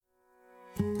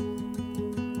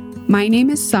My name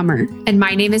is Summer. And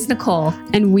my name is Nicole.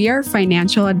 And we are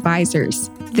financial advisors.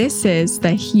 This is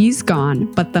the He's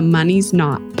Gone, But the Money's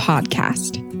Not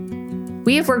podcast.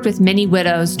 We have worked with many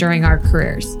widows during our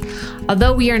careers.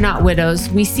 Although we are not widows,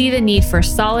 we see the need for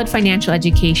solid financial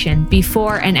education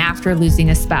before and after losing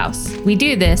a spouse. We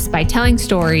do this by telling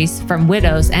stories from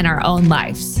widows and our own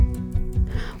lives.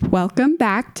 Welcome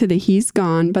back to the He's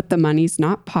Gone, But the Money's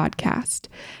Not podcast.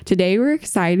 Today, we're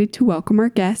excited to welcome our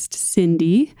guest,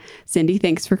 Cindy. Cindy,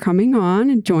 thanks for coming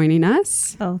on and joining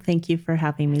us. Oh, thank you for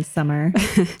having me, Summer.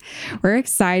 We're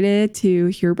excited to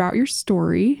hear about your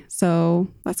story. So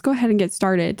let's go ahead and get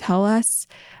started. Tell us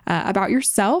about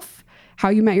yourself, how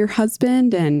you met your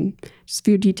husband, and just a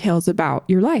few details about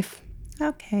your life.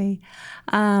 Okay.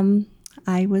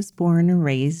 I was born and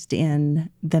raised in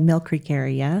the Mill Creek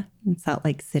area in Salt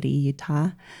Lake City,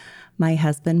 Utah. My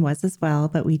husband was as well,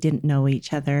 but we didn't know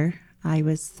each other. I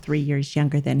was 3 years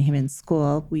younger than him in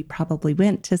school. We probably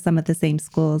went to some of the same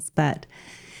schools, but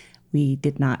we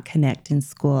did not connect in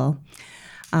school.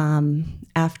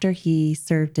 After he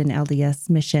served in LDS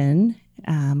mission,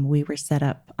 we were set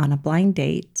up on a blind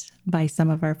date by some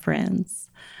of our friends.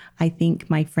 I think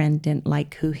my friend didn't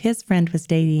like who his friend was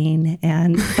dating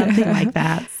and something like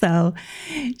that. So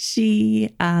she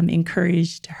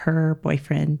encouraged her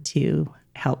boyfriend to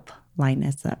help line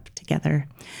us up together.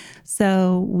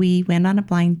 So we went on a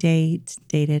blind date,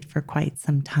 dated for quite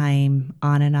some time,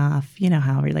 on and off. You know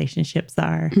how relationships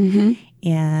are. Mm-hmm.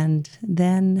 And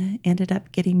then ended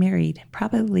up getting married,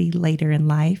 probably later in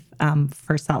life,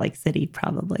 for Salt Lake City,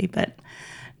 probably, but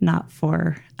not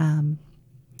for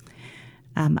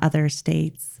other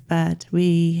states. But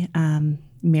we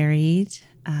married.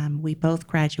 We both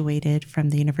graduated from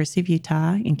the University of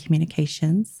Utah in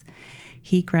communications.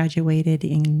 He graduated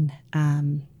in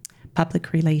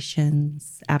public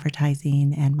relations,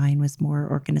 advertising, and mine was more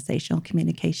organizational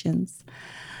communications.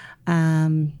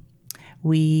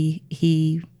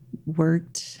 He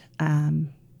worked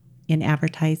in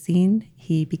advertising.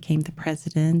 He became the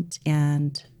president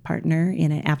and partner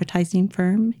in an advertising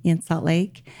firm in Salt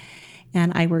Lake.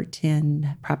 And I worked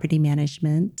in property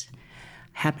management,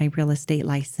 had my real estate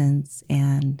license,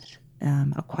 and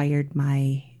acquired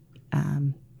my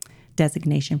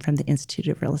designation from the Institute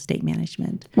of Real Estate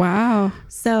Management. Wow.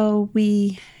 So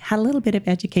we had a little bit of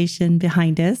education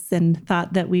behind us and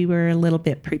thought that we were a little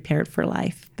bit prepared for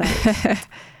life. But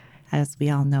as we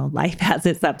all know, life has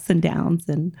its ups and downs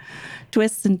and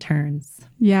twists and turns.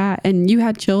 Yeah. And you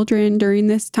had children during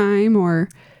this time, or?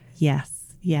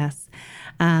 Yes.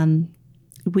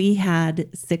 We had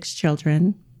 6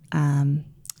 children.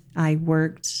 I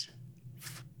worked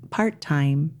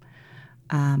part-time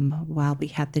while we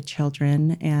had the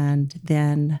children. And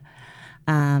then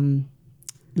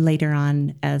later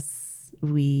on, as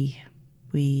we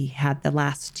had the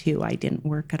last 2, I didn't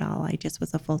work at all. I just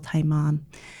was a full-time mom.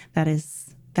 That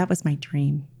was my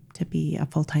dream, to be a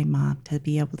full-time mom, to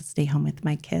be able to stay home with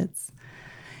my kids.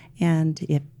 And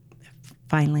it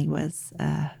finally was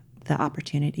the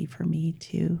opportunity for me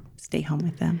to stay home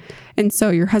with them. And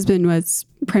so your husband was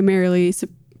primarily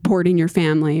supporting your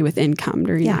family with income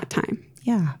during that time.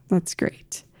 Yeah. That's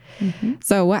great. Mm-hmm.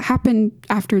 So what happened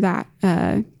after that?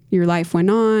 Your life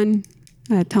went on.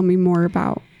 Tell me more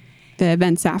about the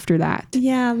events after that.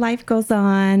 Yeah, life goes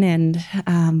on, and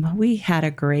we had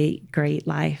a great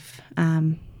life.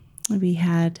 We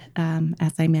had,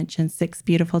 as I mentioned, 6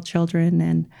 beautiful children,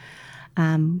 and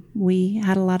we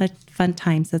had a lot of fun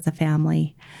times as a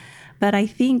family. But I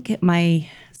think my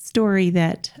story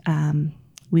that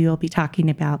we will be talking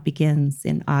about begins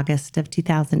in August of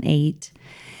 2008.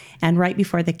 And right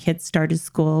before the kids started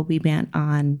school, we went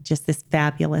on just this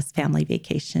fabulous family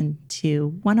vacation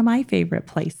to one of my favorite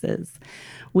places.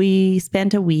 We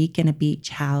spent a week in a beach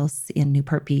house in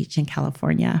Newport Beach in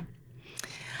California.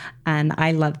 And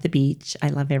I love the beach. I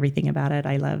love everything about it.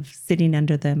 I love sitting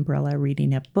under the umbrella,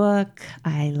 reading a book.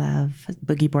 I love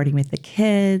boogie boarding with the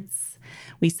kids.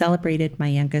 We celebrated my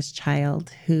youngest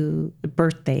child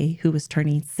birthday, who was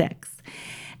turning 6.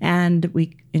 And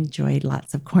we enjoyed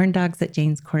lots of corn dogs at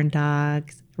Jane's Corn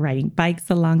Dogs, riding bikes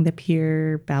along the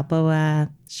pier,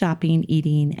 Balboa, shopping,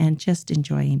 eating, and just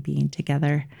enjoying being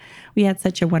together. We had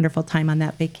such a wonderful time on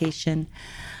that vacation.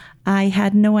 I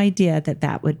had no idea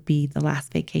that would be the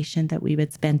last vacation that we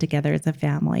would spend together as a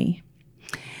family.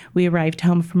 We arrived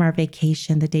home from our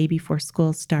vacation the day before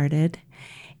school started,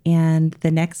 and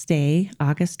the next day,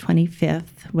 August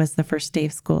 25th, was the first day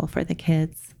of school for the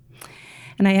kids.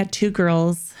 And I had 2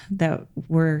 girls that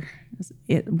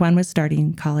one was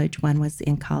starting college, one was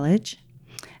in college.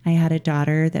 I had a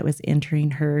daughter that was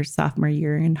entering her sophomore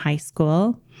year in high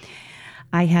school.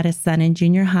 I had a son in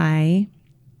junior high.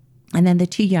 And then the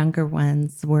two younger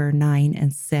ones were 9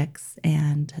 and 6.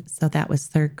 And so that was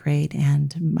third grade.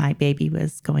 And my baby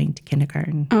was going to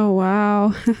kindergarten. Oh,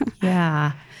 wow.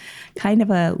 Yeah. Kind of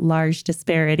a large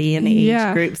disparity in the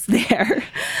age groups there.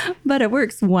 But it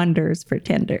works wonders for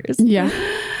tenders. Yeah.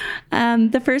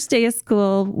 The first day of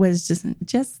school was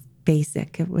just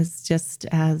basic. It was just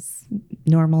as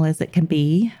normal as it can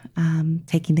be.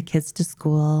 Taking the kids to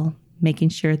school, making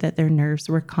sure that their nerves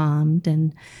were calmed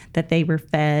and that they were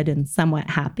fed and somewhat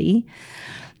happy.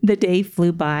 The day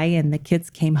flew by and the kids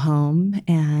came home,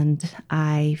 and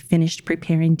I finished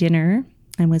preparing dinner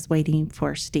and was waiting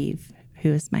for Steve,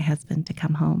 who is my husband, to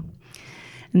come home.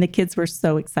 And the kids were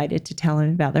so excited to tell him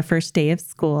about their first day of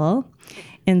school.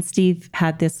 And Steve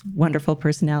had this wonderful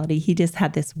personality. He just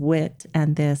had this wit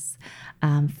and this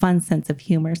fun sense of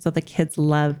humor. So the kids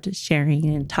loved sharing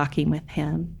and talking with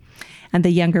him. And the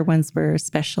younger ones were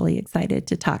especially excited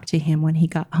to talk to him when he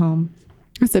got home.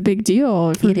 It's a big deal.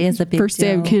 It is a big first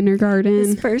day of kindergarten.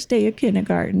 His first day of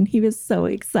kindergarten. He was so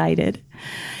excited.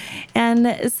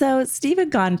 And so Steve had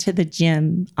gone to the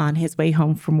gym on his way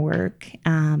home from work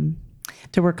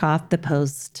to work off the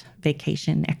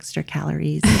post-vacation extra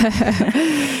calories.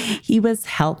 He was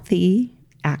healthy,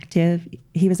 active.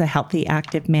 He was a healthy,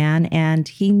 active man, and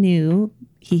he knew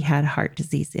he had heart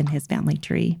disease in his family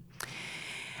tree.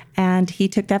 And he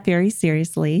took that very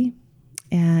seriously,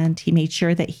 and he made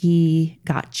sure that he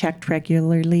got checked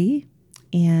regularly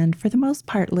and, for the most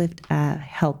part, lived a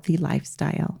healthy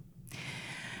lifestyle.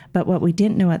 But what we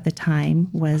didn't know at the time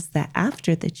was that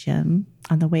after the gym,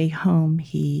 on the way home,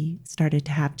 he started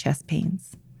to have chest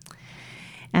pains.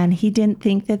 And he didn't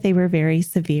think that they were very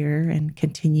severe and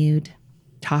continued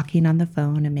talking on the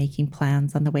phone and making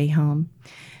plans on the way home,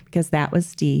 because that was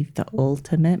Steve, the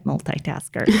ultimate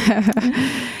multitasker.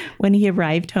 When he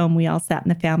arrived home, we all sat in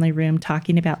the family room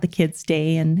talking about the kids'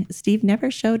 day, and Steve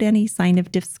never showed any sign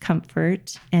of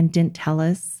discomfort and didn't tell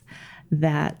us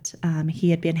that he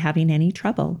had been having any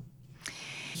trouble.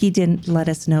 He didn't let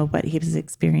us know what he was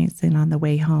experiencing on the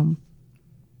way home.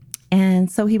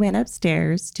 And so he went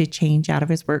upstairs to change out of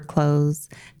his work clothes,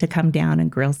 to come down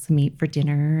and grill some meat for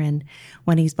dinner. And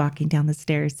when he's walking down the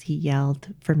stairs, he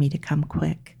yelled for me to come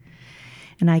quick.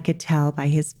 And I could tell by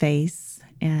his face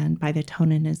and by the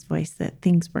tone in his voice that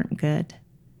things weren't good.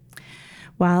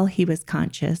 While he was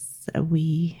conscious,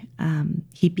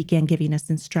 he began giving us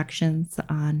instructions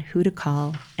on who to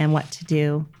call and what to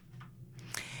do.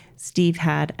 Steve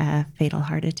had a fatal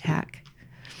heart attack.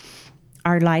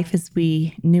 Our life as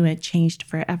we knew it changed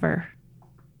forever.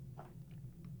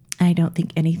 I don't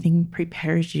think anything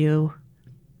prepares you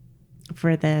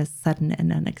for the sudden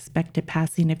and unexpected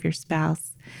passing of your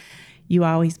spouse. You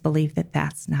always believe that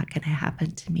that's not going to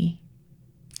happen to me.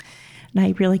 And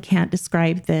I really can't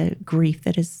describe the grief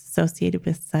that is associated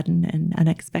with sudden and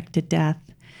unexpected death.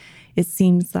 It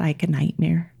seems like a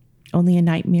nightmare, only a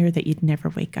nightmare that you'd never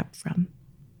wake up from.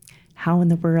 How in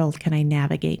the world can I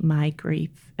navigate my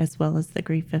grief as well as the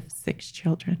grief of 6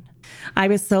 children? I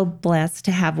was so blessed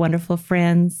to have wonderful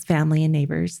friends, family, and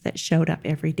neighbors that showed up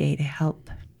every day to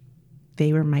help.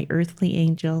 They were my earthly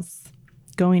angels,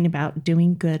 going about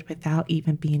doing good without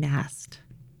even being asked.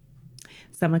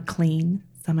 Some would clean,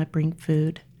 some would bring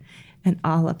food, and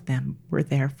all of them were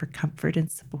there for comfort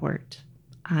and support.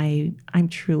 I'm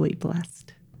truly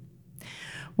blessed.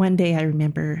 One day I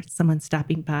remember someone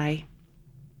stopping by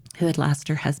who had lost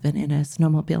her husband in a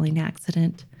snowmobiling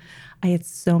accident. I had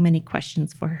so many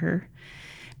questions for her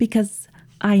because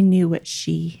I knew what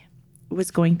she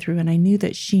was going through, and I knew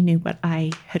that she knew what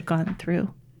I had gone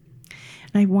through.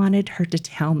 And I wanted her to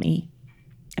tell me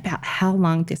about how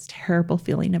long this terrible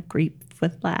feeling of grief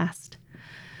would last.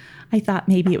 I thought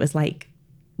maybe it was like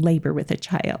labor with a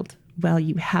child. Well,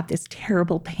 you have this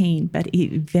terrible pain, but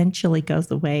it eventually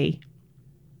goes away.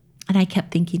 And I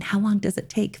kept thinking, how long does it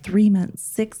take? 3 months,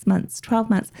 6 months, 12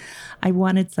 months? I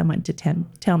wanted someone to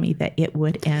tell me that it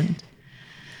would end.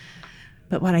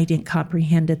 But what I didn't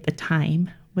comprehend at the time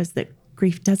was that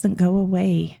grief doesn't go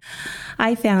away.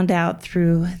 I found out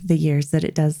through the years that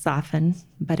it does soften,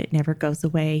 but it never goes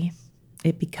away.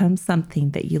 It becomes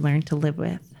something that you learn to live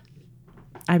with.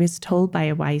 I was told by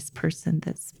a wise person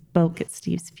that spoke at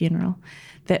Steve's funeral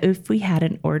that if we had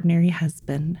an ordinary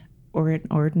husband or an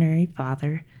ordinary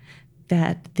father,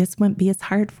 that this wouldn't be as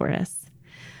hard for us.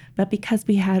 But because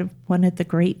we had one of the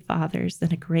great fathers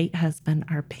and a great husband,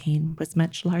 our pain was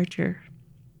much larger.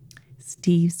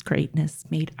 Steve's greatness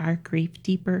made our grief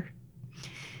deeper.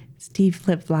 Steve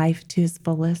lived life to his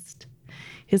fullest.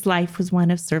 His life was one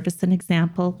of service and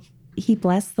example. He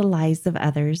blessed the lives of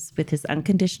others with his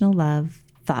unconditional love,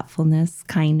 thoughtfulness,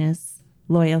 kindness,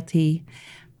 loyalty,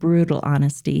 brutal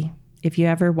honesty, If you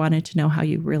ever wanted to know how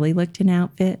you really looked in an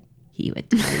outfit, he would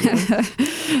tell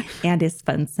you. And his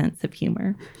fun sense of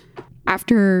humor.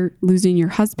 After losing your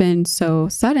husband so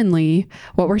suddenly,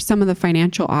 what were some of the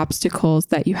financial obstacles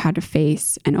that you had to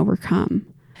face and overcome?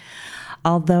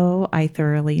 Although I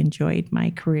thoroughly enjoyed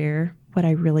my career, what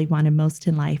I really wanted most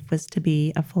in life was to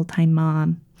be a full-time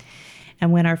mom.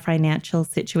 And when our financial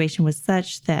situation was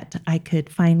such that I could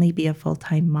finally be a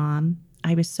full-time mom,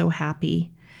 I was so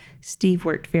happy. Steve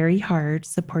worked very hard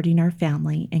supporting our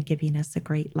family and giving us a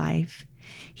great life.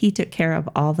 He took care of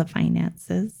all the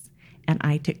finances, and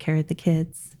I took care of the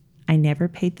kids. I never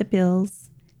paid the bills,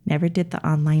 never did the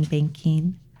online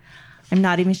banking. I'm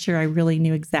not even sure I really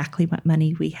knew exactly what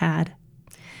money we had.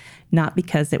 Not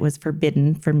because it was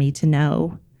forbidden for me to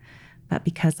know, but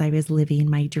because I was living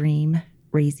my dream,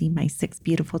 raising my 6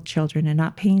 beautiful children and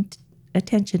not paying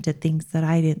attention to things that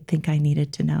I didn't think I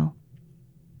needed to know.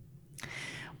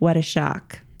 What a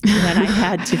shock when I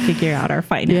had to figure out our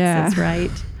finances,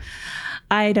 right?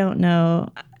 I don't know.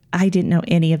 I didn't know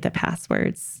any of the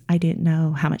passwords. I didn't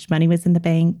know how much money was in the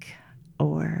bank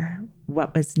or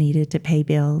what was needed to pay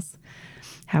bills.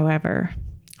 However,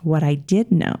 what I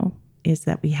did know is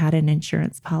that we had an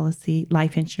insurance policy,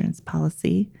 life insurance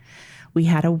policy. We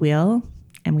had a will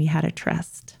and we had a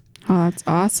trust. Oh, that's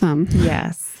awesome.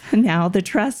 Yes. Now, the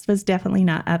trust was definitely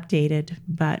not updated,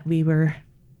 but we were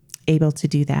able to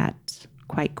do that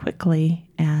quite quickly,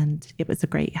 and it was a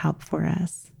great help for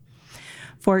us.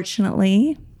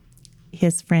 Fortunately,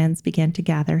 his friends began to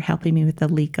gather, helping me with the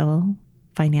legal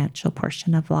financial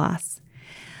portion of loss.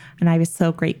 And I was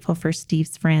so grateful for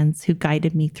Steve's friends who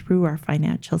guided me through our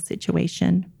financial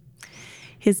situation.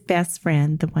 His best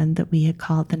friend, the one that we had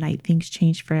called the night things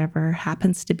changed forever,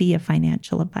 happens to be a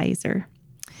financial advisor.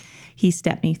 He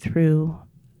stepped me through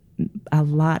a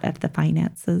lot of the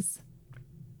finances.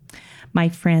 My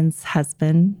friend's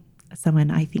husband,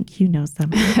 someone I think you know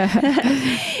someone,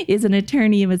 is an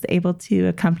attorney and was able to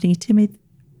accompany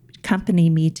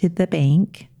me to the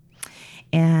bank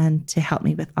and to help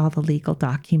me with all the legal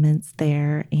documents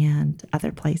there and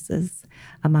other places,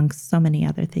 among so many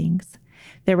other things.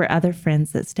 There were other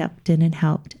friends that stepped in and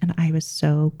helped, and I was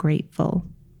so grateful.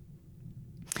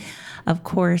 Of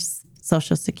course,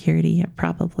 Social Security,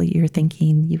 probably you're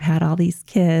thinking, you had all these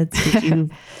kids. Did you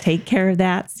take care of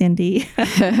that, Cindy?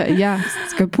 Yeah,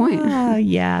 that's a good point. Oh,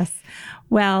 yes.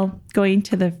 Well, going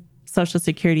to the Social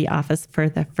Security office for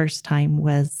the first time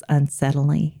was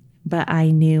unsettling, but I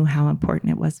knew how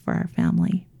important it was for our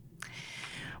family.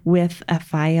 With a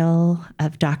file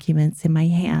of documents in my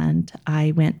hand,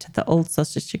 I went to the old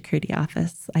Social Security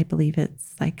office. I believe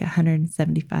it's like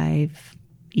 175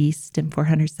 East and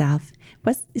 400 South.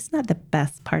 It's not the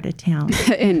best part of town.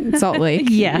 In Salt Lake.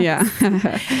 Yeah.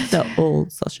 The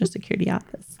old Social Security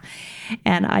office.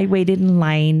 And I waited in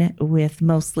line with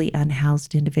mostly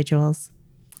unhoused individuals.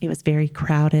 It was very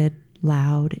crowded,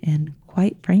 loud, and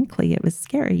quite frankly, it was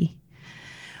scary.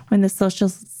 When the Social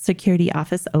Security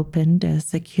office opened, a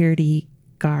security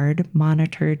guard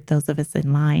monitored those of us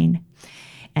in line,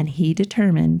 and he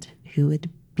determined who would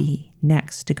be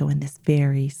next to go in this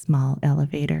very small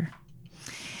elevator.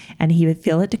 And he would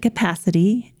fill it to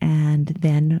capacity, and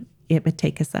then it would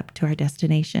take us up to our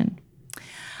destination.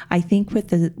 I think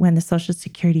when the Social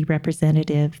Security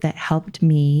representative that helped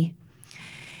me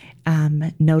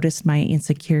noticed my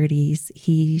insecurities,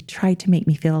 he tried to make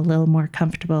me feel a little more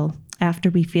comfortable.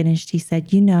 After we finished, he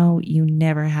said, you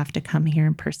never have to come here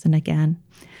in person again.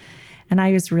 And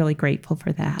I was really grateful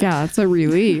for that. Yeah, that's a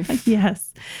relief.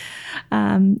 Yes.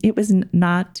 It was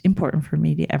not important for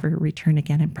me to ever return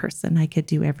again in person. I could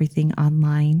do everything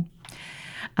online.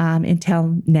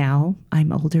 Until now,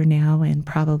 I'm older now, and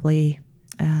probably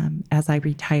as I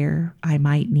retire, I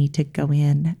might need to go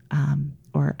in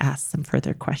or ask some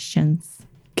further questions.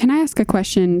 Can I ask a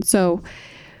question? So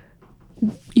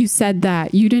you said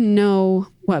that you didn't know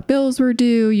what bills were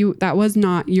due. That was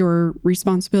not your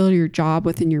responsibility or job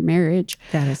within your marriage.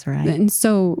 That is right. And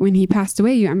so when he passed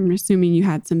away, I'm assuming you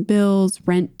had some bills,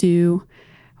 rent due.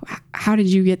 How did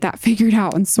you get that figured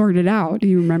out and sorted out? Do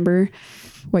you remember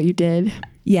what you did?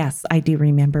 Yes, I do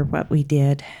remember what we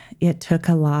did. It took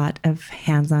a lot of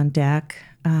hands on deck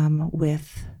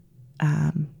with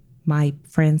my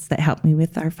friends that helped me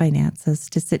with our finances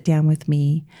to sit down with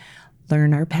me,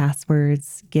 learn our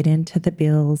passwords, get into the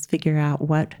bills, figure out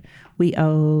what we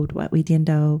owed, what we didn't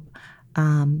owe.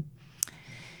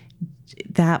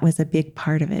 That was a big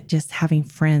part of it, just having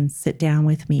friends sit down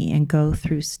with me and go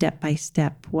through step by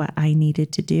step what I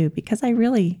needed to do, because I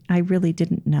really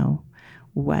didn't know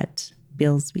what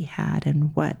bills we had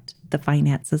and what the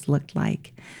finances looked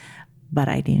like. but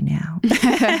I do now.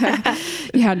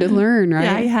 You had to learn, right?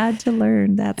 Yeah, I had to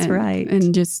learn. That's right.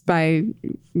 And just by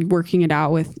working it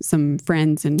out with some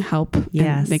friends and help,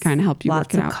 Yes. and they kind of helped you Lots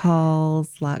work it of out.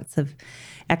 calls, lots of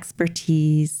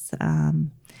expertise. I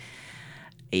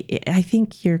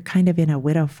think you're kind of in a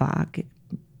widow fog,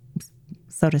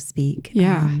 so to speak.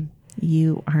 Yeah.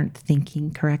 You aren't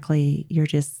thinking correctly. You're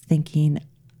just thinking,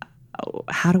 oh,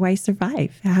 how do I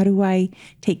survive? How do I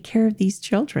take care of these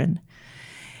children?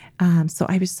 So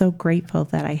I was so grateful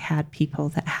that I had people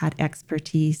that had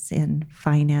expertise in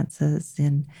finances,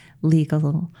 in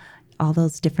legal, all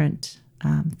those different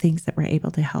things that were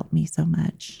able to help me so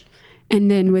much. And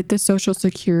then with the Social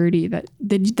Security,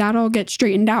 did that all get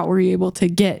straightened out? Were you able to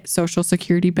get Social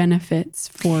Security benefits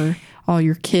for all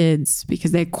your kids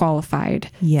because they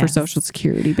qualified for Yes. Social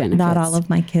Security benefits? Not all of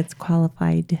my kids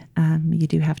qualified. You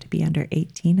do have to be under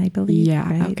 18, I believe. Yeah.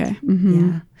 Right? Okay. Mm-hmm.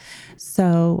 Yeah.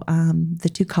 So the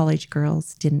 2 college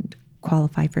girls didn't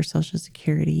qualify for Social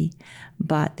Security,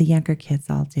 but the younger kids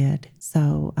all did.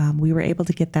 So we were able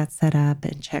to get that set up,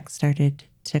 and checks started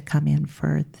to come in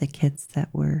for the kids that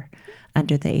were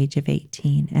under the age of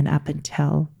 18 and up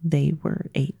until they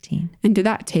were 18. And did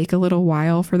that take a little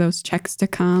while for those checks to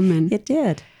come? And It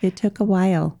did. It took a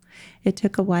while.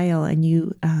 And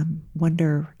you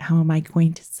wonder, how am I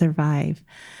going to survive?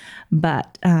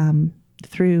 But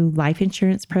through life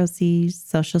insurance proceeds,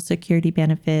 Social Security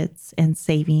benefits, and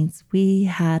savings, we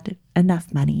had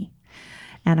enough money.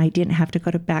 And I didn't have to go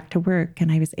back to work,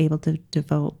 and I was able to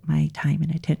devote my time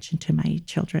and attention to my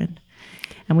children.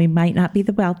 And we might not be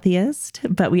the wealthiest,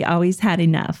 but we always had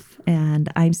enough.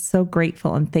 And I'm so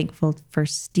grateful and thankful for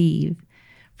Steve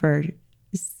for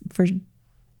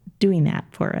doing that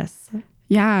for us.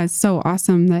 yeah, it's so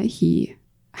awesome that he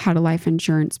had a life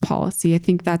insurance policy. I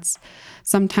think that's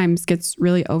sometimes gets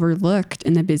really overlooked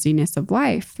in the busyness of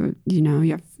life. You know,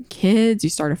 you have kids, you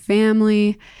start a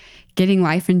family, getting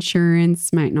life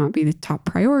insurance might not be the top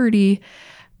priority,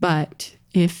 but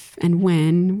if and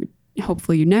when,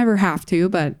 hopefully you never have to,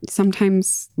 but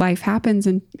sometimes life happens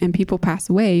and people pass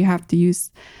away, you have to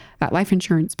use that life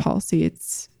insurance policy.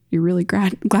 You're really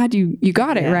glad you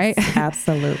got it, Yes, right?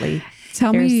 Absolutely.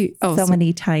 Tell me. So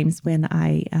many times when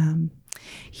I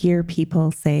hear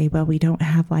people say, well, we don't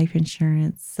have life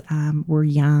insurance. We're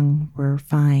young. We're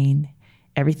fine.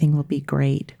 Everything will be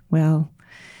great. Well,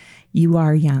 you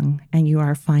are young and you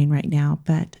are fine right now,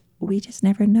 but we just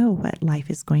never know what life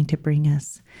is going to bring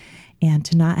us. And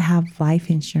to not have life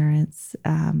insurance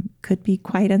could be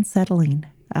quite unsettling.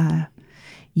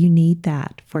 You need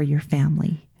that for your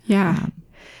family. Yeah.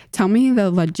 Tell me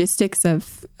the logistics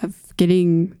of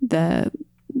getting the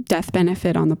death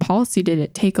benefit on the policy. Did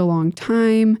it take a long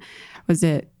time? Was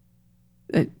it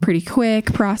a pretty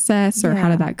quick process, or how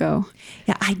did that go?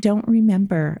 Yeah, I don't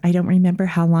remember. I don't remember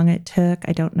how long it took.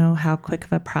 I don't know how quick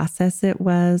of a process it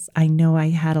was. I know I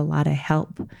had a lot of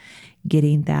help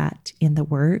getting that in the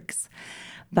works,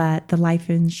 but the life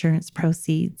insurance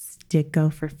proceeds did go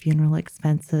for funeral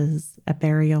expenses, a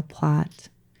burial plot.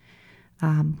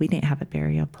 We didn't have a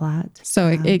burial plot. So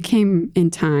it came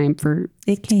in time for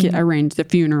arrange the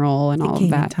funeral and all of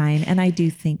that. In time. And I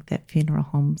do think that funeral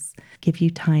homes give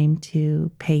you time to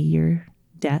pay your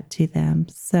debt to them.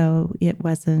 So it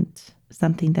wasn't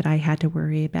something that I had to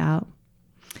worry about.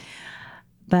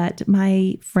 But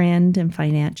my friend and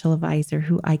financial advisor,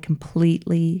 who I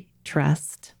completely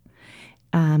trust,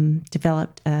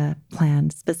 developed a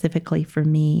plan specifically for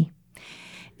me.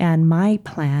 And my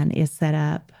plan is set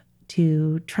up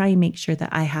to try and make sure that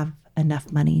I have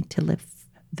enough money to live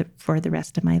for the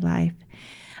rest of my life.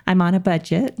 I'm on a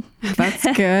budget. That's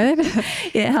good.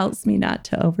 It helps me not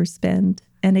to overspend.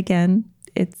 And again,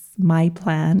 it's my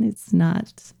plan. It's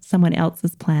not someone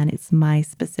else's plan. It's my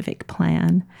specific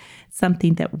plan,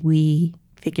 something that we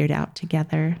figured out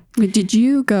together. Did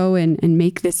you go and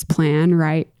make this plan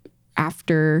right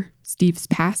after Steve's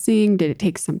passing? Did it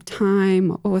take some time?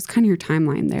 What was kind of your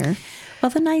timeline there? Well,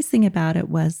 the nice thing about it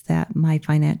was that my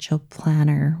financial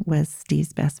planner was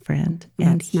Steve's best friend,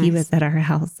 and he was at our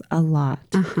house a lot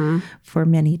for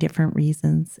many different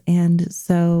reasons. And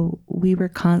so we were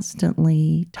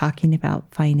constantly talking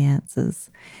about finances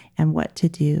and what to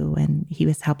do, and he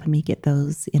was helping me get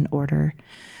those in order.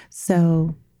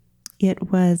 So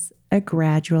it was a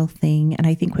gradual thing, and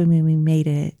I think when we made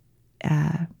it,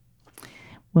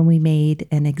 when we made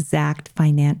an exact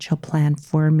financial plan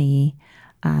for me,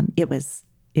 it was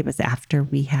after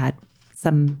we had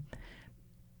some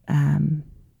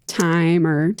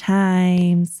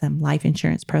time, some life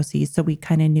insurance proceeds, so we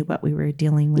kind of knew what we were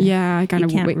dealing with. Yeah, I kind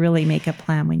of can't really make a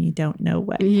plan when you don't know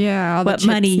what all the what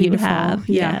money chips need you to fall. have.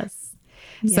 Yeah. Yes.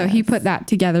 So he Yes. put that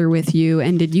together with you.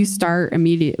 And did you start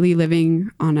immediately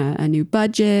living on a new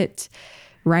budget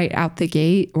right out the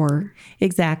gate, or?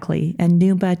 Exactly. A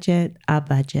new budget, a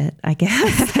budget, I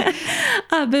guess.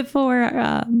 Before,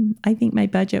 I think my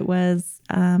budget was,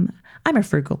 I'm a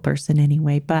frugal person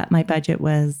anyway, but my budget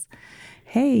was,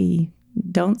 hey,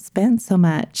 don't spend so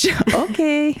much.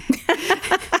 Okay.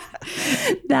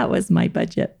 That was my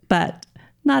budget, but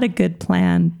not a good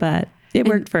plan, but it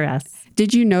worked for us.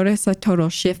 Did you notice a total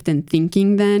shift in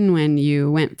thinking then when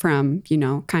you went from,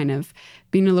 kind of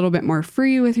being a little bit more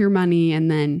free with your money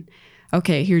and then,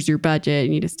 okay, here's your budget,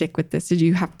 you need to stick with this? Did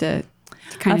you have to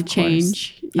kind of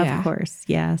change? Of course,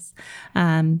 yes.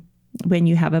 When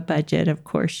you have a budget, of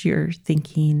course, you're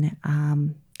thinking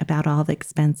about all the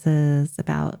expenses,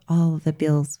 about all of the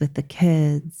bills with the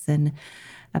kids, and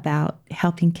about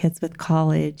helping kids with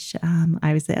college.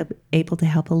 I was able to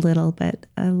help a little, but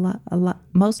a lot.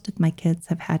 Most of my kids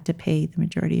have had to pay the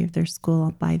majority of their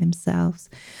school by themselves.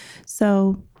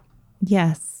 So,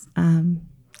 yes,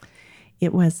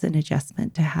 it was an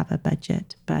adjustment to have a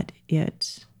budget, but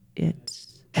it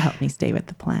helped me stay with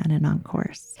the plan and on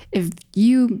course. If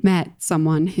you met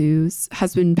someone whose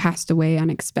husband passed away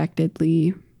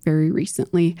unexpectedly very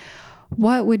recently,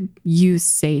 what would you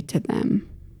say to them?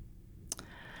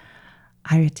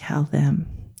 I would tell them,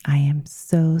 I am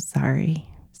so sorry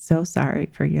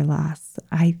for your loss.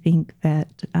 I think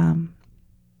that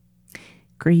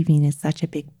grieving is such a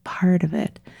big part of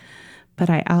it.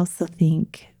 But I also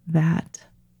think that,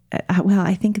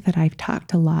 I think that I've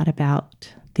talked a lot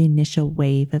about the initial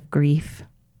wave of grief.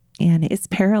 And it's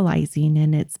paralyzing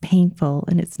and it's painful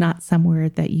and it's not somewhere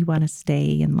that you want to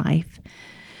stay in life.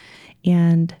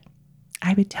 And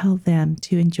I would tell them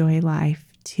to enjoy life,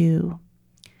 to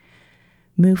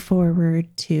move forward,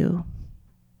 to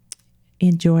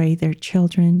enjoy their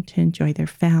children, to enjoy their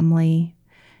family,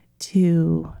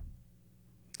 to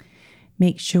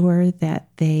make sure that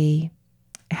they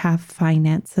have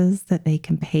finances that they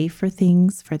can pay for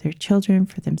things for their children,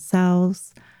 for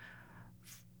themselves,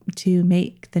 to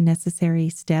make the necessary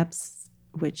steps,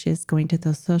 which is going to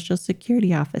the Social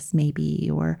Security office maybe,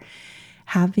 or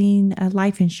having a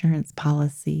life insurance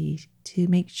policy, to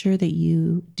make sure that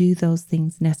you do those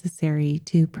things necessary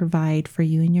to provide for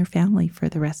you and your family for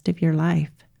the rest of your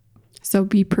life. So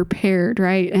be prepared,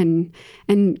 right? And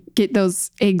get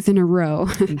those eggs in a row.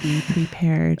 Be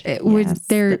prepared. Was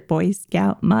there the Boy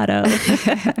Scout motto.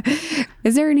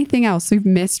 Is there anything else we've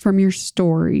missed from your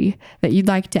story that you'd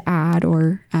like to add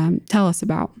or tell us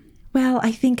about? Well,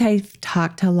 I think I've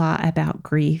talked a lot about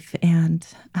grief, and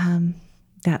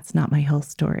that's not my whole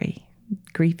story.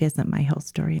 Grief isn't my whole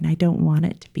story, and I don't want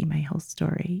it to be my whole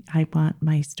story. I want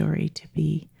my story to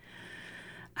be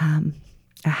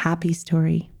a happy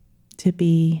story, to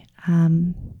be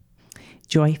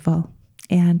joyful.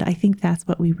 And I think that's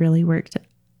what we really worked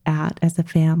at as a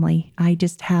family. I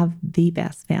just have the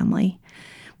best family.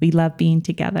 We love being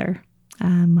together.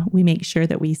 We make sure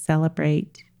that we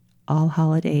celebrate all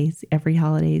holidays, every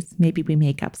holidays. Maybe we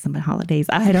make up some holidays.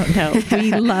 I don't know.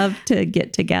 We love to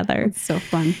get together. It's so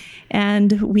fun.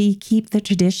 And we keep the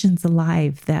traditions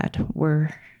alive that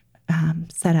were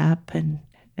set up and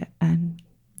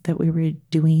that we were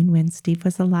doing when Steve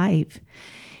was alive.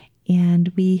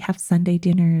 And we have Sunday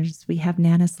dinners. We have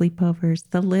Nana sleepovers.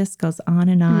 The list goes on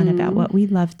and on about what we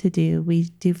love to do. We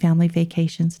do family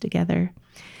vacations together.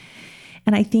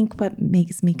 And I think what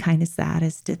makes me kind of sad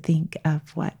is to think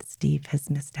of what Steve has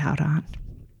missed out on.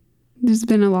 There's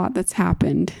been a lot that's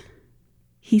happened.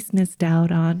 He's missed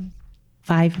out on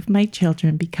 5 of my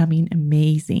children becoming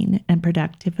amazing and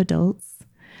productive adults.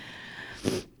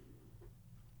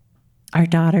 Our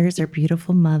daughters are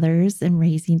beautiful mothers and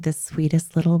raising the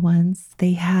sweetest little ones.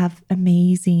 They have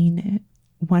amazing,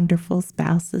 wonderful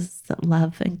spouses that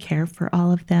love and care for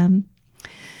all of them.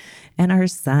 And our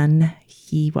son,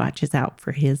 he watches out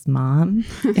for his mom,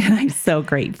 and I'm so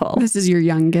grateful. This is your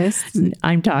youngest?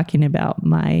 I'm talking about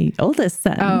my oldest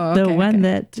son, the one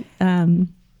that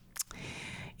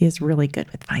is really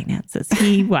good with finances.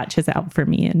 He watches out for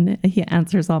me, and he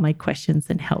answers all my questions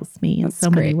and helps me in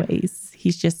many ways.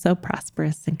 He's just so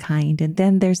prosperous and kind. And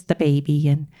then there's the baby,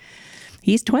 and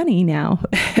he's 20 now.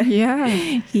 Yeah.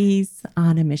 He's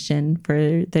on a mission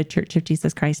for the Church of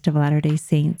Jesus Christ of Latter-day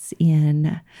Saints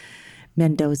in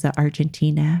Mendoza,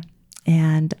 Argentina.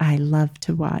 And I love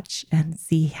to watch and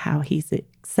see how he's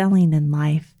excelling in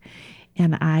life.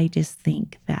 And I just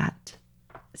think that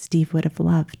Steve would have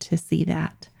loved to see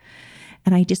that.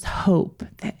 And I just hope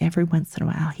that every once in a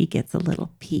while he gets a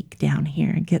little peek down here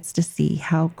and gets to see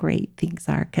how great things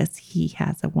are, because he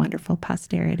has a wonderful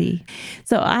posterity.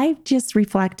 So I've just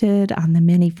reflected on the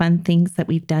many fun things that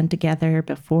we've done together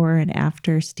before and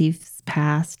after Steve's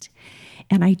passed.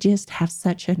 And I just have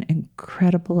such an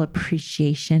incredible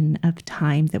appreciation of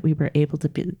time that we were able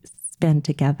to spend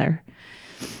together.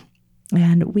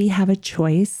 And we have a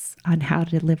choice on how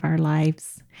to live our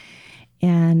lives.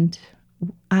 And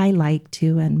I like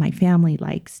to, and my family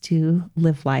likes to,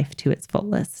 live life to its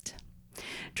fullest.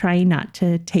 Trying not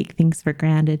to take things for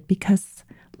granted, because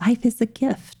life is a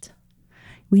gift.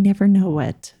 We never know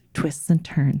what twists and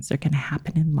turns are going to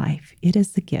happen in life. It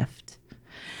is a gift.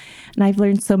 And I've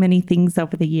learned so many things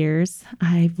over the years.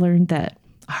 I've learned that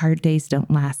hard days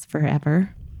don't last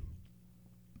forever,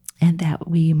 and that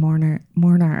we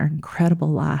mourn our incredible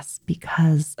loss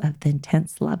because of the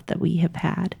intense love that we have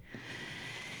had.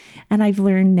 And I've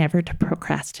learned never to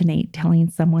procrastinate telling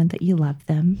someone that you love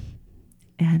them,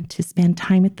 and to spend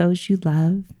time with those you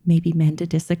love, maybe mend a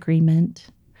disagreement.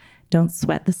 Don't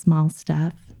sweat the small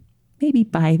stuff. Maybe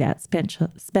buy that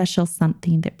special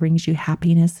something that brings you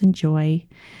happiness and joy,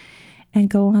 and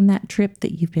go on that trip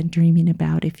that you've been dreaming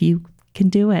about if you can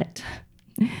do it.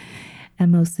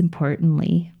 And most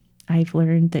importantly, I've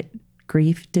learned that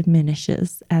grief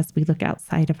diminishes as we look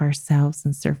outside of ourselves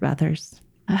and serve others.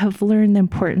 I have learned the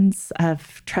importance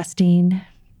of trusting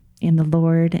in the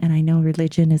Lord, and I know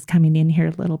religion is coming in here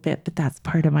a little bit, but that's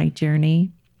part of my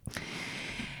journey.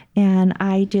 And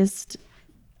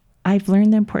I've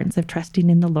learned the importance of trusting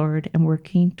in the Lord and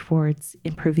working towards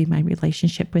improving my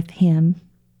relationship with Him.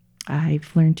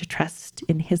 I've learned to trust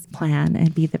in His plan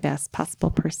and be the best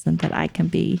possible person that I can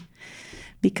be,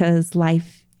 because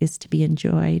life is to be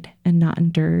enjoyed and not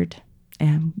endured.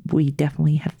 And we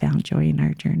definitely have found joy in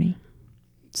our journey.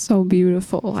 So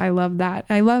beautiful. I love that.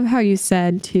 I love how you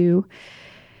said too,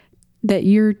 that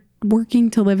you're working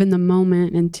to live in the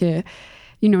moment and to,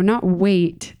 not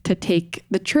wait to take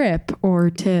the trip or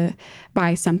to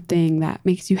buy something that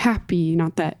makes you happy.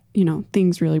 Not that,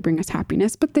 things really bring us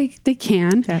happiness, but they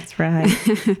can. That's right.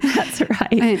 That's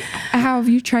right. And how have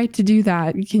you tried to do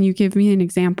that? Can you give me an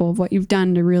example of what you've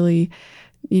done to really,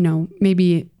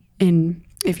 maybe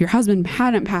if your husband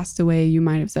hadn't passed away, you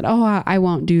might have said, oh, I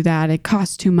won't do that. It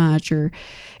costs too much, or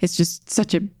it's just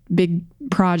such a big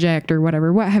project or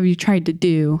whatever. What have you tried to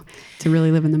do to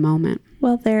really live in the moment?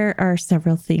 Well, there are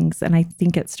several things. And I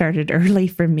think it started early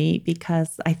for me,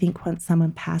 because I think once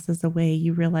someone passes away,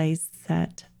 you realize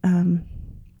that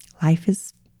life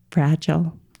is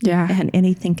fragile. Yeah. And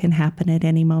anything can happen at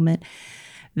any moment.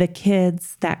 The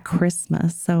kids that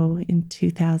Christmas, so in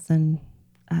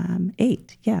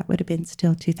 2008, it would have been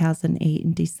still 2008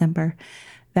 in December,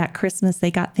 that Christmas, they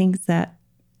got things that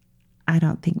I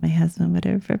don't think my husband would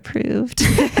have approved.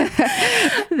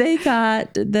 They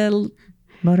got the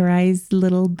motorized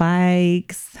little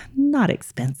bikes, not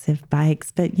expensive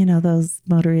bikes, but those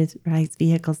motorized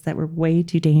vehicles that were way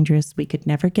too dangerous. We could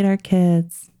never get our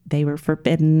kids. They were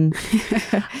forbidden.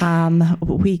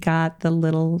 We got the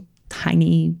little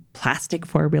tiny plastic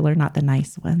four-wheeler, not the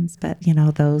nice ones, but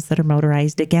those that are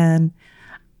motorized. Again,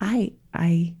 I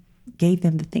gave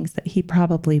them the things that he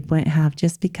probably wouldn't have,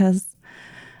 just because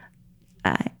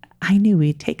I knew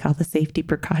we'd take all the safety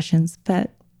precautions.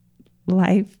 But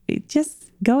life,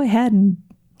 just go ahead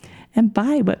and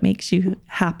buy what makes you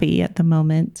happy at the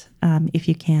moment, if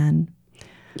you can.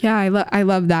 Yeah, I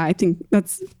love that. I think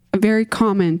that's a very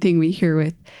common thing we hear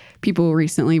with people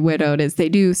recently widowed, is they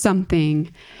do something,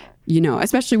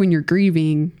 especially when you're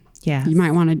grieving. Yes. You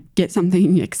might want to get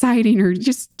something exciting, or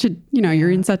just to,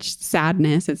 you're in such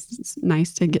sadness. It's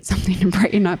nice to get something to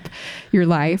brighten up your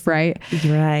life, right?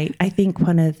 Right. I think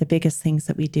one of the biggest things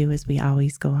that we do is we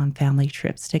always go on family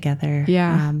trips together.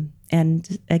 Yeah.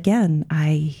 And again,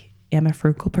 I am a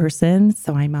frugal person,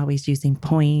 so I'm always using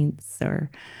points,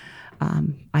 or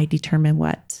I determine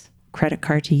what credit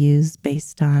card to use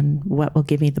based on what will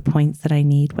give me the points that I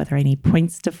need, whether I need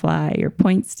points to fly or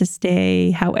points to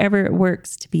stay, however it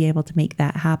works to be able to make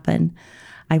that happen.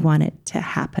 I want it to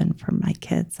happen for my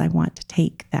kids. I want to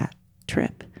take that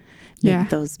trip, make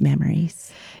those memories.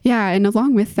 Yeah. And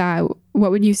along with that,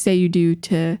 what would you say you do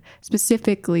to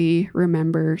specifically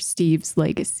remember Steve's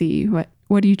legacy?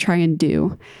 What do you try and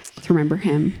do to remember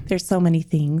him? There's so many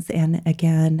things. And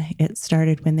again, it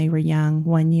started when they were young,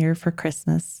 one year for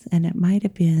Christmas. And it might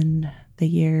have been the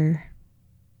year,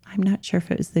 I'm not sure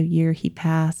if it was the year he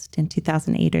passed in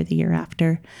 2008 or the year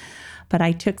after. But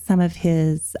I took some of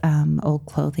his old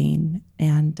clothing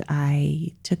and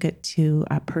I took it to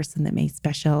a person that made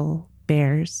special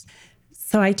bears.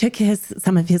 So I took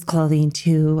some of his clothing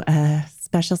to a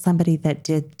special somebody that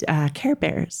did Care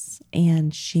Bears,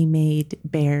 and she made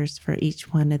bears for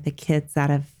each one of the kids out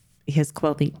of his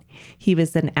clothing. He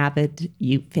was an avid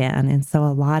Ute fan, and so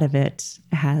a lot of it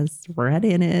has red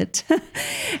in it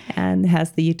and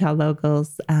has the Utah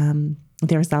logos.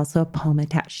 There's also a poem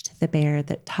attached to the bear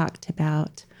that talked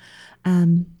about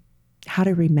how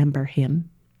to remember him.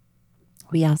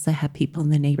 We also have people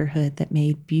in the neighborhood that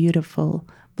made beautiful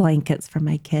blankets for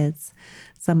my kids.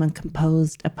 Someone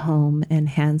composed a poem and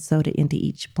hand sewed it into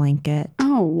each blanket.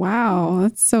 Oh, wow.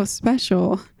 That's so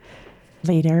special.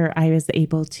 Later, I was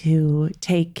able to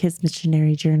take his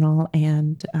missionary journal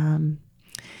and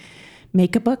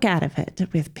make a book out of it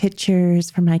with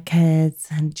pictures for my kids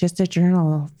and just a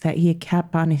journal that he had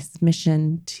kept on his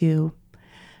mission to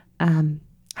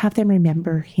have them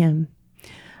remember him.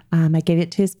 I gave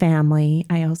it to his family.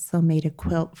 I also made a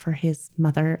quilt for his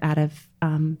mother out of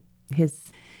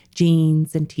his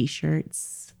jeans and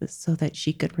T-shirts so that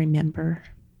she could remember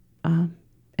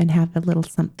and have a little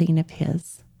something of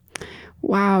his.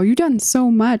 Wow, you've done so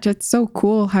much. It's so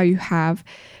cool how you have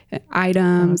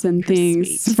items and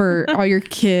things sweet. for all your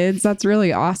kids. That's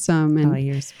really awesome. And,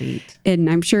 You're sweet. and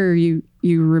I'm sure you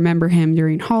remember him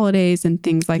during holidays and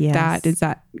things like Yes. that. Is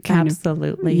that kind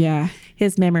Absolutely. of? Yeah.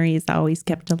 His memory is always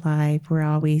kept alive. We're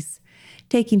always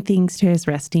taking things to his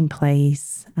resting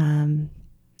place,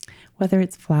 whether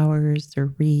it's flowers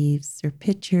or wreaths or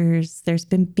pictures. There's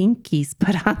been binkies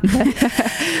put on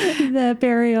the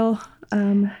burial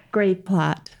grave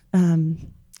plot.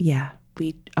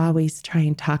 We always try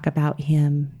and talk about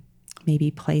him, maybe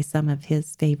play some of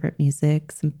his favorite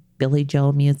music, some Billy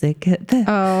Joel music.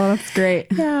 Oh, that's great.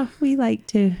 Yeah, we like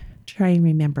to try and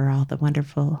remember all the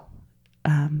wonderful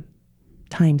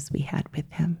times we had with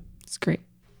him. It's great.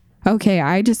 Okay,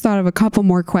 I just thought of a couple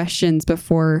more questions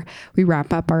before we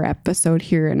wrap up our episode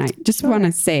here. And I just want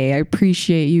to say I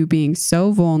appreciate you being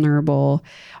so vulnerable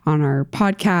on our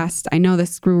podcast. I know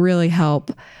this will really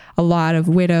help a lot of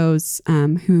widows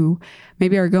who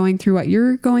maybe are going through what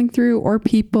you're going through, or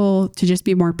people to just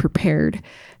be more prepared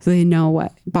so they know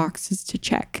what boxes to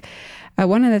check.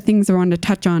 One of the things I wanted to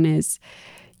touch on is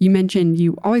you mentioned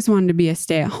you always wanted to be a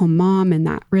stay-at-home mom, and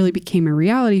that really became a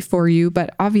reality for you.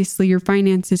 But obviously your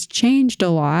finances changed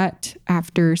a lot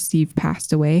after Steve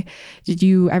passed away. Did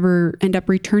you ever end up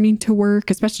returning to work,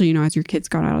 especially, as your kids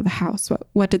got out of the house?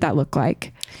 What did that look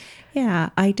like? Yeah,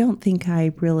 I don't think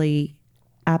I really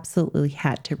absolutely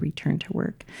had to return to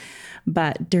work.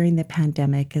 But during the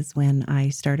pandemic is when I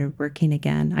started working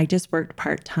again. I just worked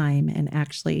part-time, and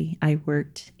actually I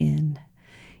worked in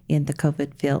the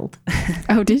COVID field.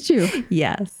 Oh, did you?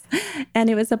 Yes. And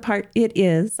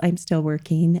I'm still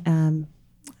working.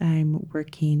 I'm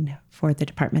working for the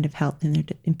Department of Health in their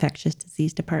infectious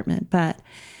disease department, but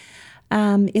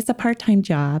it's a part-time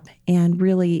job, and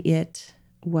really it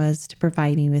was to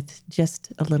provide me with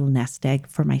just a little nest egg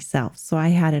for myself. So I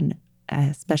had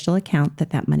a special account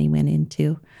that money went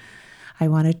into. I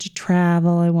wanted to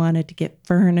travel. I wanted to get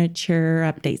furniture,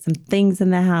 update some things in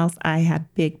the house. I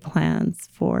had big plans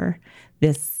for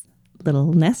this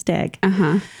little nest egg.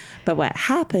 Uh-huh. But what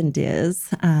happened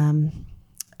is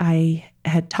I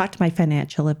had talked to my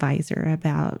financial advisor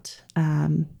about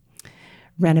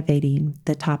renovating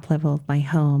the top level of my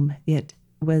home. It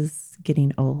was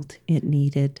getting old. It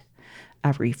needed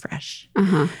a refresh.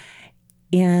 Uh-huh.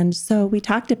 And so we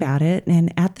talked about it.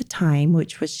 And at the time,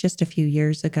 which was just a few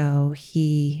years ago,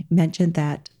 he mentioned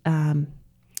that, home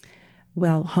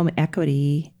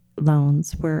equity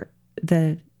loans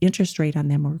the interest rate on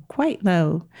them were quite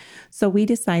low. So we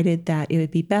decided that it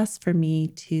would be best for me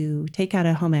to take out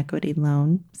a home equity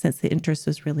loan since the interest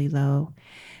was really low,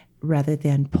 rather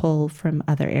than pull from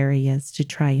other areas to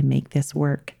try and make this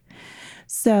work.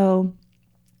 So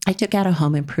I took out a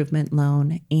home improvement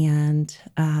loan, and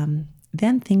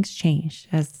then things changed,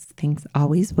 as things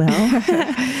always will.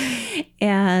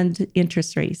 And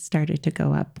interest rates started to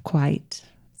go up quite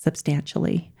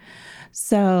substantially.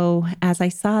 So as I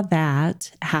saw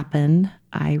that happen,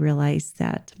 I realized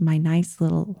that my nice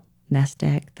little nest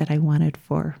egg that I wanted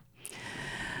for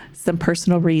some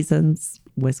personal reasons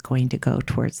was going to go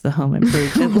towards the home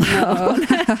improvement loan.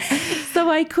 So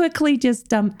I quickly just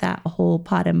dumped that whole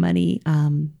pot of money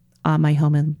on my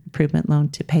home improvement loan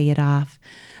to pay it off,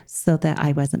 so that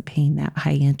I wasn't paying that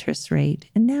high interest rate.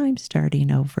 And now I'm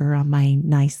starting over on my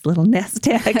nice little nest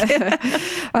egg.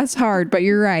 That's hard, but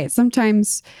you're right.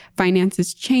 Sometimes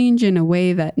finances change in a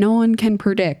way that no one can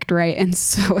predict, right? And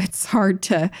so it's hard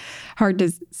to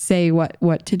say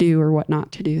what to do or what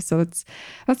not to do. So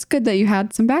that's good that you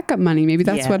had some backup money. Maybe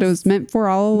that's what it was meant for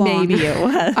all along. Maybe it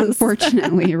was.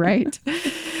 Unfortunately, right?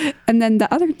 And then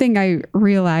the other thing I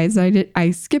realized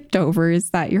I skipped over is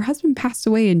that your husband passed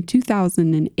away in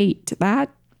 2008.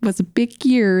 That was a big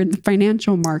year in the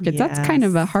financial markets. Yes. That's kind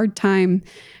of a hard time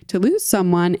to lose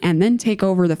someone and then take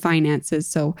over the finances.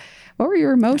 So what were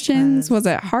your emotions? Was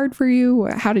it hard for you?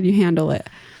 How did you handle it?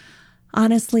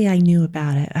 Honestly, I knew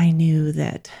about it. I knew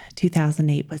that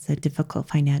 2008 was a difficult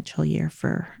financial year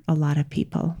for a lot of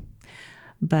people.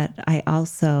 But I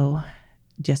also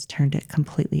just turned it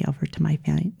completely over to my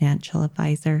financial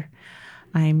advisor.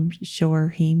 I'm sure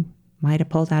he might have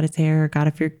pulled out his hair or got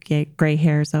a few gray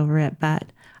hairs over it, but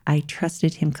I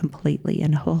trusted him completely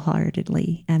and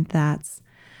wholeheartedly. And that's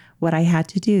what I had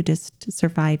to do just to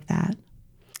survive that.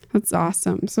 That's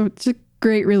awesome. So it's a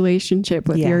great relationship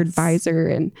with your advisor,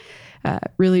 and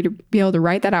really to be able to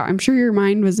write that out. I'm sure your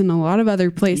mind was in a lot of other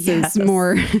places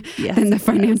more than the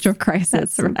financial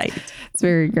crisis. That's right. It's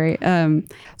very great.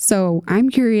 So I'm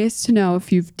curious to know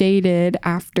if you've dated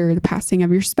after the passing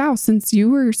of your spouse, since you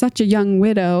were such a young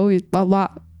widow, a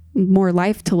lot more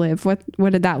life to live. What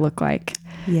did that look like?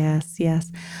 Yes.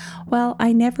 Well,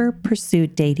 I never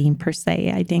pursued dating per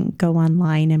se. I didn't go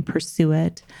online and pursue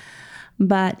it.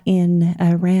 But in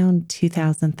around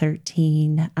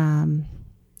 2013,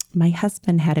 my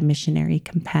husband had a missionary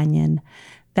companion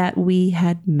that we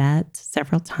had met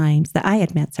several times, that I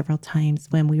had met several times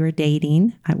when we were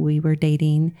dating. We were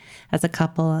dating as a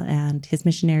couple, and his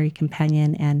missionary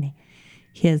companion and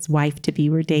his wife-to-be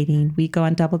were dating. We go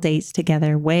on double dates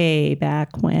together way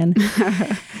back when.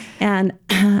 And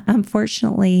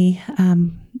unfortunately,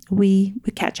 we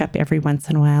would catch up every once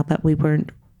in a while, but we weren't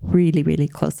really, really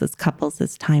close as couples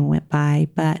as time went by.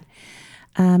 But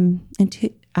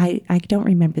I don't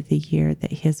remember the year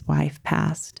that his wife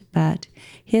passed, but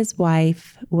his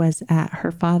wife was at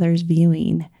her father's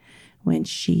viewing when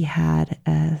she had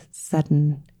a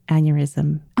sudden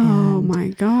aneurysm. Oh my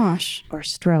gosh. Or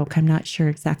stroke. I'm not sure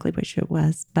exactly which it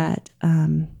was, but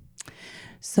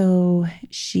so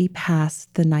she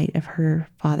passed the night of her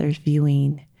father's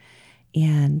viewing.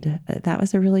 And that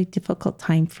was a really difficult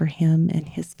time for him and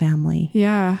his family.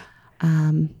 Yeah.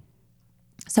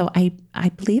 So I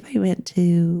believe I went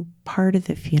to part of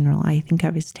the funeral. I think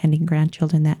I was tending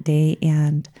grandchildren that day,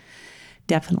 and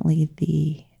definitely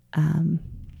the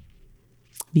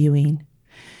viewing.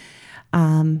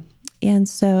 And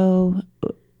so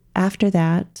after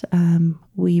that,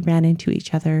 we ran into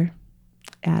each other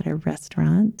at a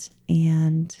restaurant,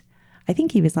 and I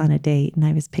think he was on a date and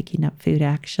I was picking up food,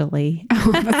 actually.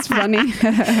 Oh, that's funny.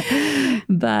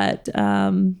 But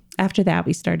after that,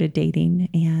 we started dating.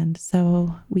 And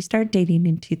so we started dating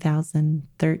in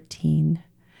 2013.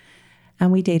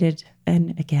 And we dated,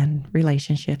 and again,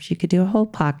 relationships. You could do a whole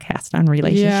podcast on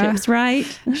relationships, right?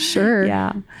 Sure.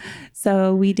 Yeah.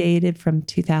 So we dated from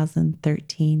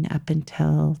 2013 up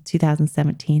until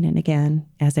 2017. And again,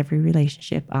 as every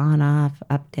relationship, on, off,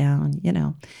 up, down,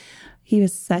 He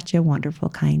was such a wonderful,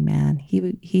 kind man.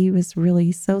 He was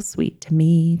really so sweet to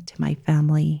me, to my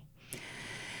family.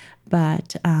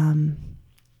 But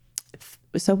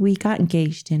so we got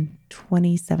engaged in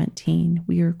 2017.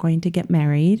 We were going to get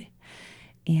married.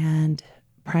 And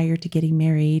prior to getting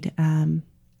married,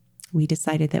 we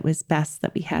decided that it was best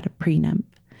that we had a prenup.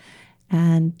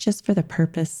 And just for the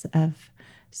purpose of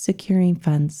securing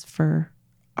funds for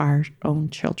our own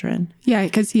children. Yeah,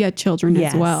 because he had children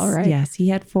as well, right? Yes, he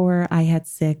had 4, I had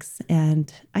 6.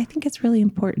 And I think it's really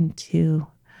important to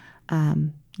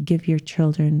give your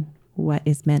children what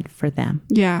is meant for them.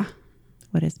 Yeah.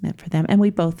 What is meant for them. And we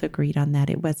both agreed on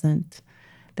that. It wasn't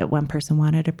that one person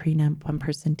wanted a prenup, one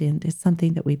person didn't. It's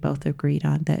something that we both agreed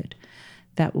on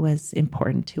that was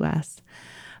important to us.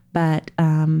 But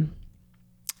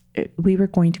we were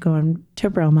going to go to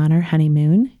Rome on our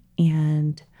honeymoon,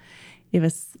 and it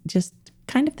was just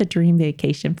kind of the dream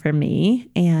vacation for me.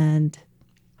 And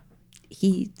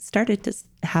he started to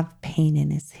have pain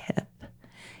in his hip,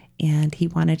 and he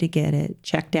wanted to get it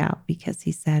checked out because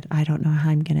he said, I don't know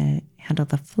how I'm going to handle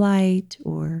the flight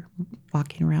or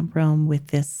walking around Rome with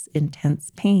this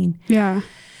intense pain. Yeah.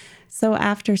 So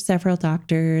after several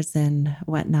doctors and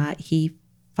whatnot,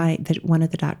 one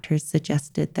of the doctors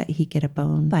suggested that he get a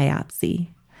bone biopsy.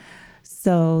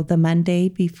 So the Monday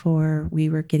before we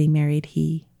were getting married,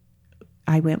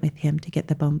 I went with him to get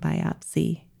the bone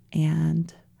biopsy,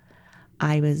 and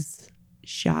I was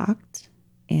shocked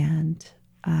and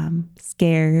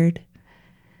scared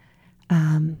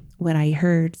when I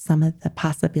heard some of the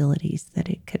possibilities that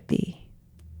it could be.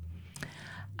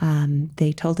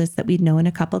 They told us that we'd know in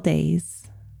a couple days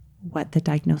what the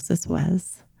diagnosis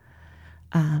was.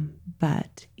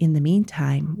 But in the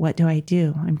meantime, what do I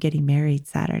do? I'm getting married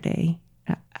Saturday.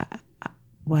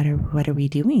 What are we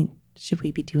doing? Should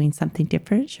we be doing something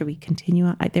different? Should we continue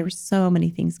on? There were so many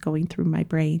things going through my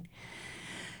brain.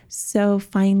 So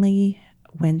finally,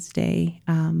 Wednesday,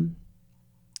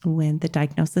 when the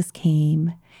diagnosis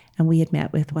came, and we had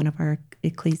met with one of our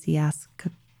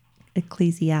ecclesiastical,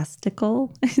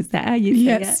 is that how you say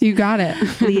it? Yes, you got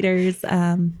it. Leaders.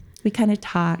 We kind of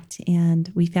talked,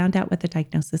 and we found out what the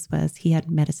diagnosis was. He had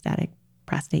metastatic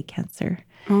prostate cancer.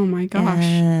 Oh my gosh.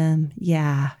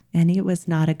 Yeah. And it was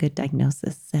not a good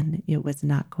diagnosis, and it was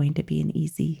not going to be an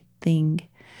easy thing.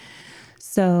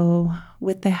 So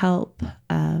with the help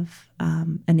of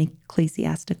an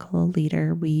ecclesiastical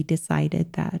leader, we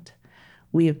decided that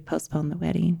we would postpone the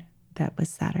wedding. That was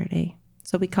Saturday.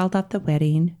 So we called off the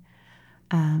wedding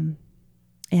and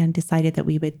decided that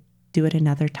we would do it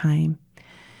another time.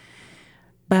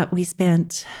 But we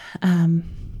spent,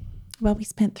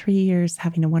 3 years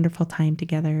having a wonderful time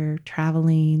together,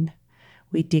 traveling.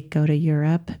 We did go to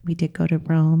Europe. We did go to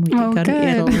Rome. We did go to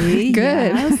Italy.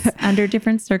 Good. Yes, under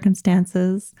different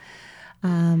circumstances.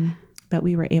 But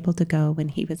we were able to go when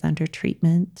he was under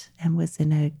treatment and was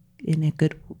in a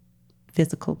good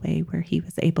physical way where he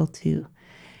was able to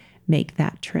make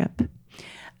that trip.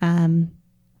 I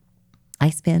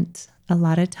spent a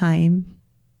lot of time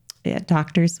at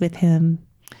doctors with him,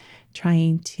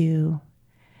 trying to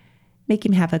make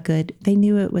him have they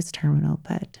knew it was terminal,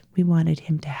 but we wanted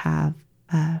him to have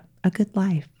a good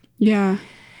life. Yeah.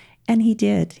 And he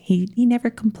did. He never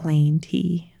complained.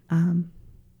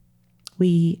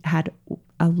 We had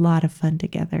a lot of fun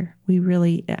together. We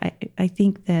really, I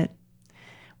think that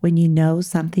when you know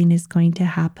something is going to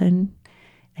happen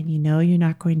and you know you're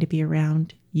not going to be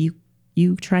around, you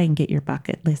try and get your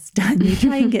bucket list done. You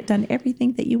try and get done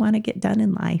everything that you want to get done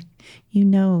in life. You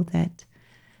know that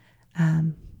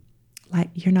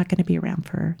you're not going to be around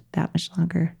for that much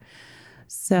longer.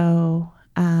 So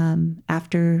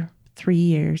after 3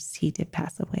 years, he did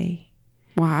pass away.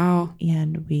 Wow.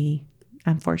 And we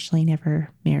unfortunately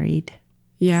never married.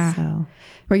 Yeah. So,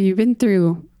 well, you've been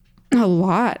through a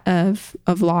lot of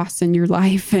loss in your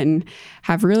life and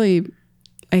have really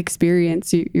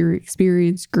experienced, you're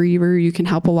experienced griever. You can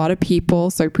help a lot of people.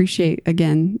 So I appreciate,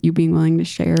 again, you being willing to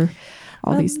share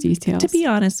all these details. To be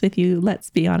honest with you, let's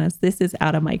be honest, this is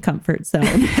out of my comfort zone.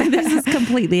 This is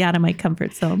completely out of my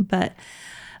comfort zone. But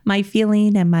my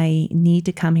feeling and my need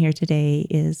to come here today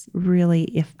is really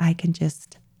if I can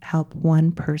just help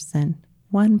one person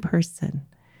learn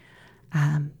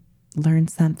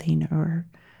something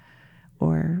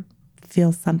or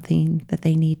feel something that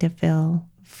they need to feel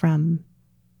from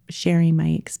sharing my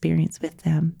experience with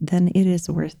them, then it is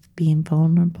worth being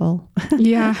vulnerable.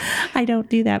 Yeah. I don't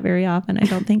do that very often. I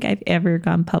don't think I've ever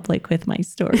gone public with my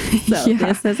story. So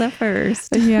This is a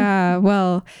first. Yeah.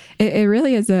 Well, it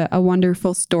really is a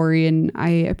wonderful story, and I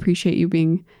appreciate you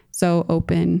being so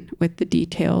open with the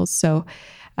details. So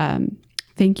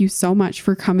thank you so much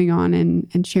for coming on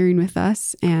and sharing with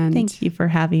us. And thank you for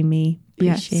having me.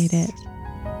 Appreciate it.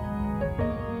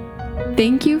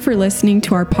 Thank you for listening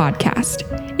to our podcast.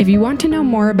 If you want to know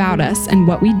more about us and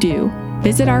what we do,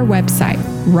 visit our website,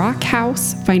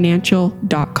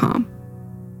 rockhousefinancial.com.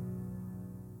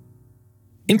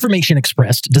 Information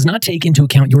expressed does not take into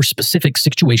account your specific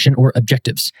situation or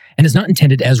objectives and is not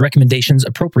intended as recommendations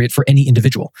appropriate for any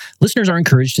individual. Listeners are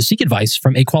encouraged to seek advice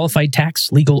from a qualified tax,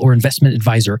 legal, or investment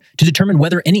advisor to determine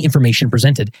whether any information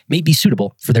presented may be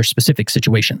suitable for their specific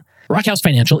situation. Rockhouse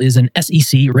Financial is an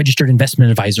SEC registered investment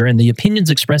advisor, and the opinions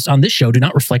expressed on this show do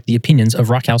not reflect the opinions of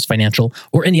Rockhouse Financial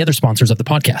or any other sponsors of the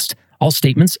podcast. All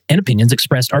statements and opinions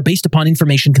expressed are based upon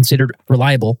information considered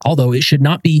reliable, although it should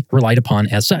not be relied upon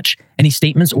as such. Any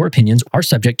statements or opinions are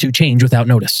subject to change without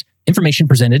notice. Information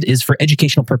presented is for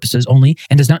educational purposes only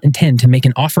and does not intend to make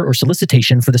an offer or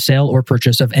solicitation for the sale or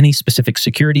purchase of any specific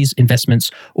securities,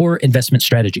 investments, or investment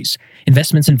strategies.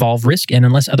 Investments involve risk and,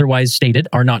 unless otherwise stated,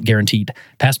 are not guaranteed.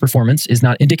 Past performance is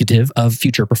not indicative of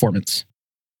future performance.